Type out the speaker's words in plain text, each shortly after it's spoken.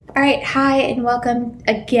All right, hi, and welcome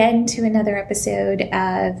again to another episode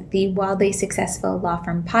of the Wildly Successful Law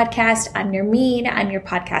Firm podcast. I'm Nermeen, I'm your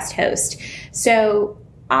podcast host. So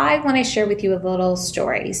I want to share with you a little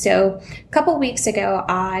story. So a couple weeks ago,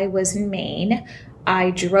 I was in Maine.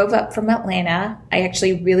 I drove up from Atlanta. I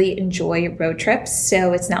actually really enjoy road trips,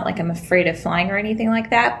 so it's not like I'm afraid of flying or anything like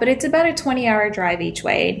that, but it's about a 20-hour drive each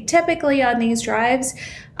way. Typically on these drives,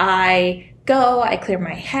 I clear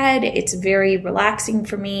my head. It's very relaxing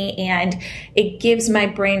for me, and it gives my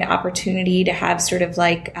brain opportunity to have sort of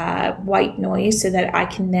like white noise so that I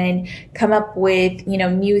can then come up with,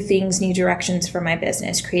 new things, new directions for my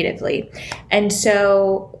business creatively. And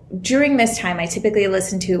so during this time, I typically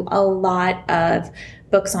listen to a lot of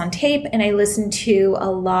books on tape, and I listen to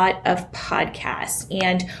a lot of podcasts.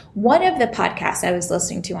 And one of the podcasts I was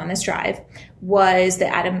listening to on this drive was the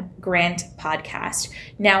Adam Grant podcast.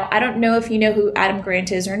 Now, I don't know if you know who Adam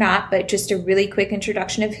Grant is or not, but just a really quick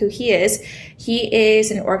introduction of who he is. He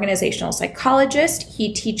is an organizational psychologist.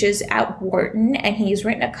 He teaches at Wharton, and he's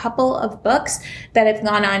written a couple of books that have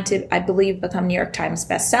gone on to, I believe, become New York Times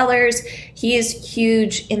bestsellers. He is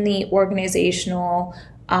huge in the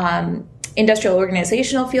industrial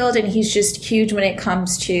organizational field, and he's just huge when it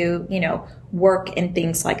comes to, work and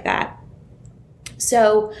things like that.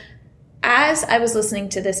 So as I was listening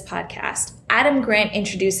to this podcast, Adam Grant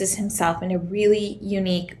introduces himself in a really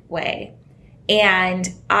unique way. And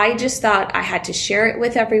I just thought I had to share it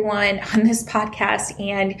with everyone on this podcast.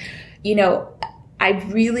 And, I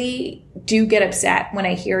really do get upset when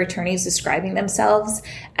I hear attorneys describing themselves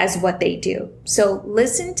as what they do. So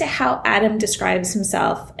listen to how Adam describes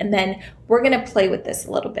himself, and then we're going to play with this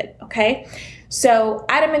a little bit, okay? So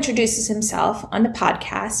Adam introduces himself on the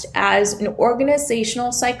podcast as an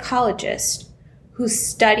organizational psychologist who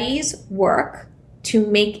studies work to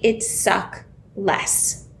make it suck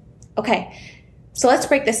less. Okay. So let's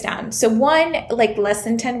break this down. So one, like less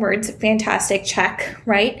than 10 words, fantastic, check,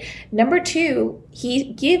 right? Number two,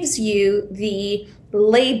 he gives you the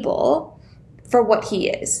label for what he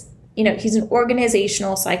is. He's an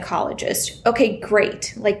organizational psychologist. Okay,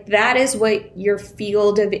 great. Like that is what your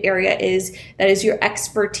field of area is. That is your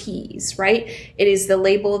expertise, right? It is the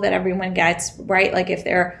label that everyone gets, right? Like if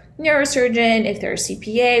they're a neurosurgeon, if they're a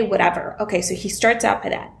CPA, whatever. Okay, so he starts out by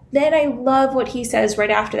that. Then I love what he says right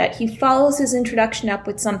after that. He follows his introduction up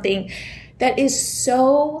with something that is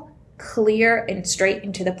so clear and straight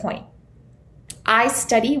and to the point. I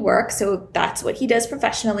study work, so that's what he does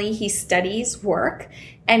professionally. He studies work,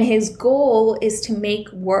 and his goal is to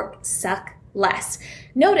make work suck less.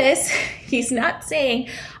 Notice he's not saying,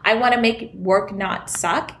 I want to make work not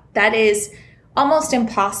suck. That is almost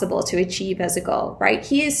impossible to achieve as a goal, right?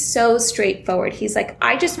 He is so straightforward. He's like,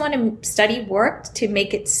 I just want to study work to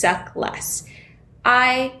make it suck less.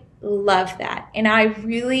 I love that. And I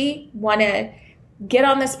really want to get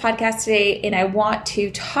on this podcast today, and I want to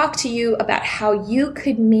talk to you about how you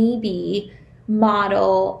could maybe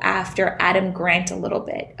model after Adam Grant a little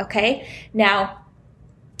bit, okay? Now,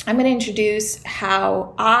 I'm going to introduce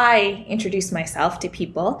how I introduce myself to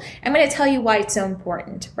people. I'm going to tell you why it's so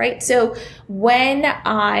important, right? So when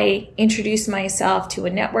I introduce myself to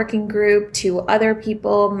a networking group, to other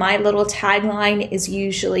people, my little tagline is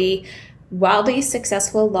usually Wildly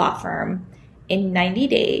Successful Law Firm in 90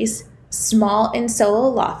 days, small and solo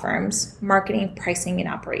law firms, marketing, pricing, and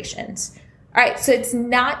operations. All right, so it's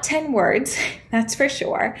not 10 words, that's for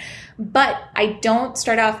sure, but I don't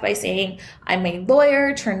start off by saying I'm a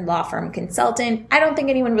lawyer turned law firm consultant. I don't think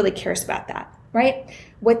anyone really cares about that, right?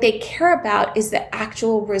 What they care about is the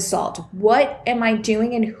actual result. What am I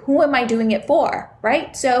doing and who am I doing it for,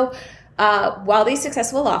 right? So Wildly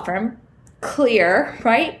Successful Law Firm, clear,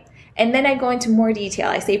 right? And then I go into more detail.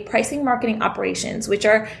 I say pricing, marketing, operations, which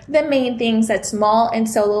are the main things that small and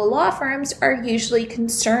solo law firms are usually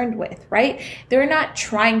concerned with, right? They're not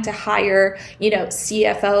trying to hire,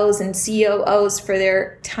 CFOs and COOs for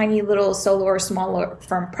their tiny little solo or smaller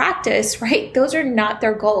firm practice, right? Those are not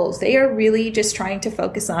their goals. They are really just trying to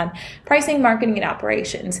focus on pricing, marketing, and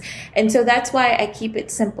operations. And so that's why I keep it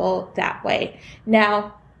simple that way.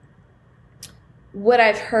 Now, what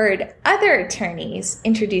I've heard other attorneys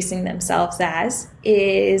introducing themselves as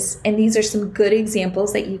is, and these are some good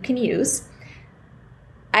examples that you can use.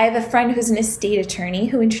 I have a friend who's an estate attorney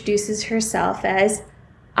who introduces herself as,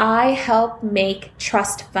 I help make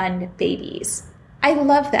trust fund babies. I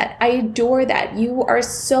love that. I adore that. You are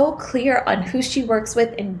so clear on who she works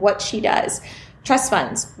with and what she does. Trust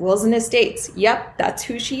funds, wills and estates. Yep, that's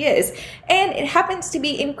who she is. And it happens to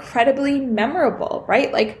be incredibly memorable,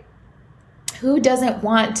 right? Like, who doesn't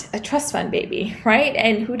want a trust fund baby, right?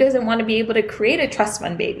 And who doesn't want to be able to create a trust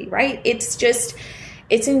fund baby, right? It's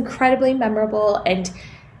It's incredibly memorable and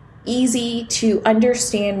easy to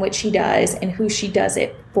understand what she does and who she does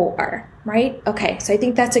it for, right? Okay, so I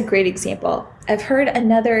think that's a great example. I've heard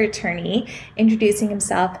another attorney introducing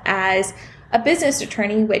himself as a business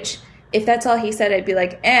attorney, which if that's all he said, I'd be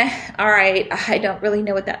like, all right, I don't really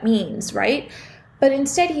know what that means, right? But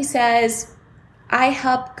instead he says, I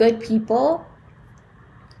help good people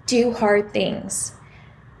do hard things.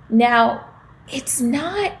 Now, it's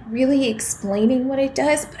not really explaining what it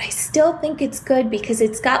does, but I still think it's good because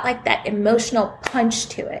it's got like that emotional punch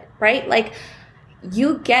to it, right? Like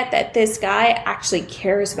you get that this guy actually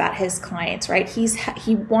cares about his clients, right?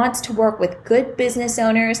 He wants to work with good business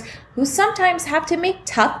owners who sometimes have to make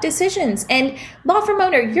tough decisions. And law firm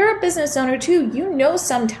owner, you're a business owner too. You know,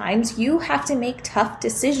 sometimes you have to make tough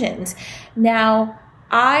decisions. Now,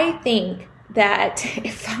 I think that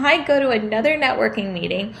if I go to another networking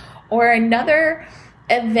meeting or another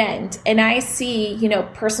event and I see,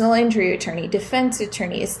 personal injury attorney, defense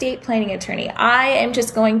attorney, estate planning attorney, I am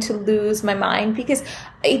just going to lose my mind because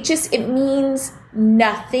it means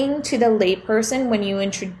nothing to the layperson when you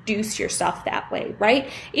introduce yourself that way, right?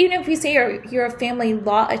 Even if you say you're a family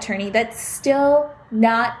law attorney, that's still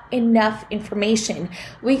not enough information.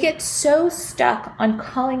 We get so stuck on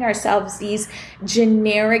calling ourselves these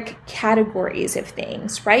generic categories of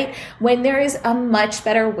things, right? When there is a much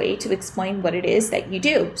better way to explain what it is that you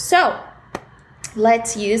do. So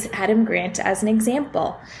let's use Adam Grant as an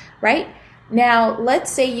example, right? Now, let's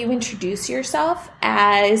say you introduce yourself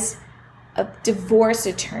as a divorce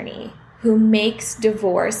attorney who makes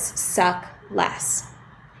divorce suck less.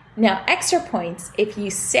 Now, extra points if you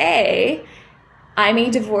say, I'm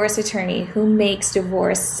a divorce attorney who makes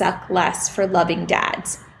divorce suck less for loving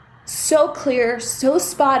dads. So clear, so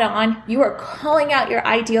spot on. You are calling out your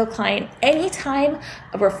ideal client. Anytime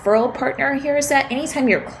a referral partner hears that, anytime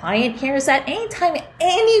your client hears that, anytime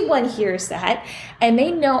anyone hears that, and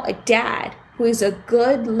they know a dad who is a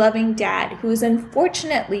good, loving dad who is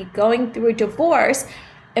unfortunately going through a divorce,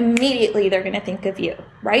 immediately they're going to think of you,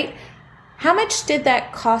 right? How much did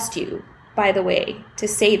that cost you, by the way, to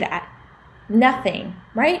say that? Nothing,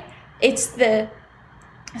 right? It's the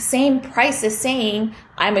same price as saying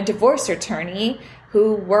I'm a divorce attorney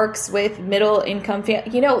who works with middle income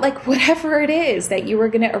like whatever it is that you were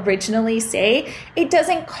going to originally say, it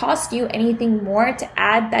doesn't cost you anything more to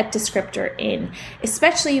add that descriptor in,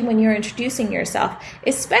 especially when you're introducing yourself,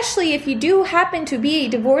 especially if you do happen to be a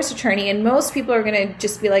divorce attorney, and most people are going to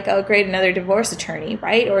just be like, oh, great, another divorce attorney,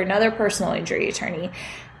 right? Or another personal injury attorney.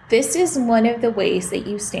 This is one of the ways that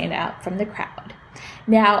you stand out from the crowd.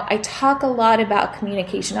 Now, I talk a lot about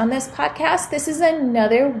communication on this podcast. This is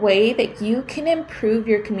another way that you can improve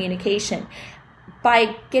your communication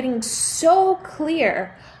by getting so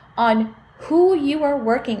clear on who you are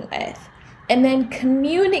working with and then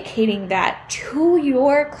communicating that to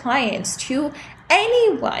your clients, to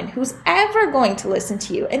anyone who's ever going to listen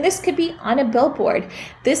to you. And this could be on a billboard.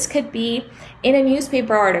 This could be in a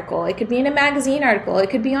newspaper article. It could be in a magazine article. It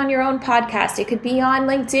could be on your own podcast. It could be on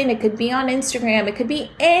LinkedIn. It could be on Instagram. It could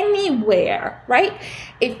be anywhere, right?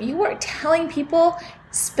 If you are telling people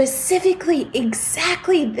specifically,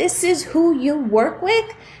 exactly, this is who you work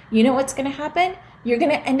with, you know what's going to happen? You're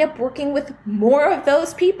going to end up working with more of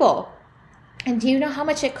those people. And do you know how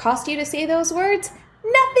much it cost you to say those words?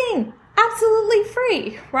 Nothing. Absolutely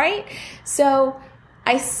free, right? So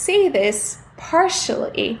I say this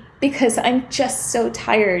partially because I'm just so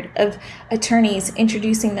tired of attorneys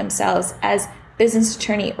introducing themselves as business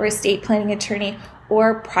attorney or estate planning attorney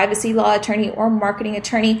or privacy law attorney or marketing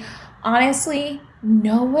attorney. Honestly,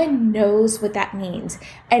 no one knows what that means.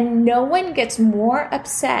 And no one gets more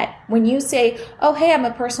upset when you say, oh, hey, I'm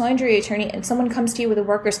a personal injury attorney, and someone comes to you with a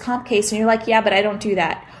workers' comp case and you're like, yeah, but I don't do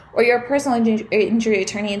that. Or you're a personal injury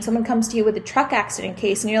attorney and someone comes to you with a truck accident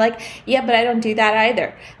case and you're like, yeah, but I don't do that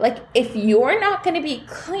either. Like, if you're not going to be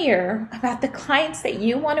clear about the clients that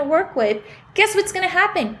you want to work with, guess what's going to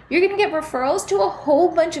happen? You're going to get referrals to a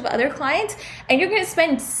whole bunch of other clients, and you're going to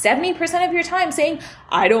spend 70% of your time saying,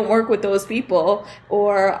 I don't work with those people,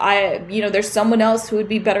 or there's someone else who would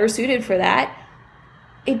be better suited for that.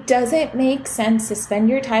 It doesn't make sense to spend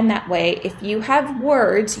your time that way. If you have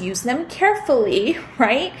words, use them carefully,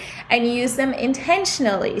 right? And use them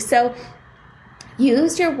intentionally. So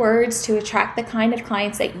use your words to attract the kind of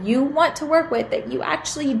clients that you want to work with, that you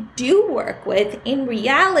actually do work with in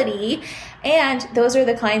reality. And those are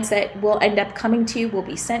the clients that will end up coming to you, will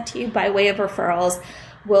be sent to you by way of referrals,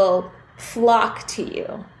 will flock to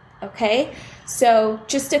you. Okay? So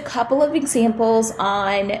just a couple of examples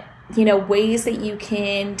on ways that you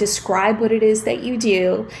can describe what it is that you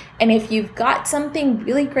do. And if you've got something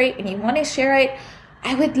really great and you want to share it,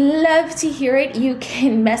 I would love to hear it. You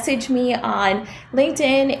can message me on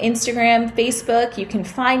LinkedIn, Instagram, Facebook. You can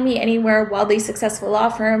find me anywhere, Wildly Successful Law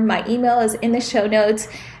Firm. My email is in the show notes.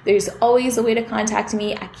 There's always a way to contact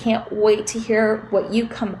me. I can't wait to hear what you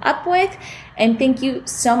come up with. And thank you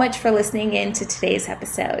so much for listening in to today's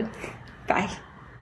episode. Bye.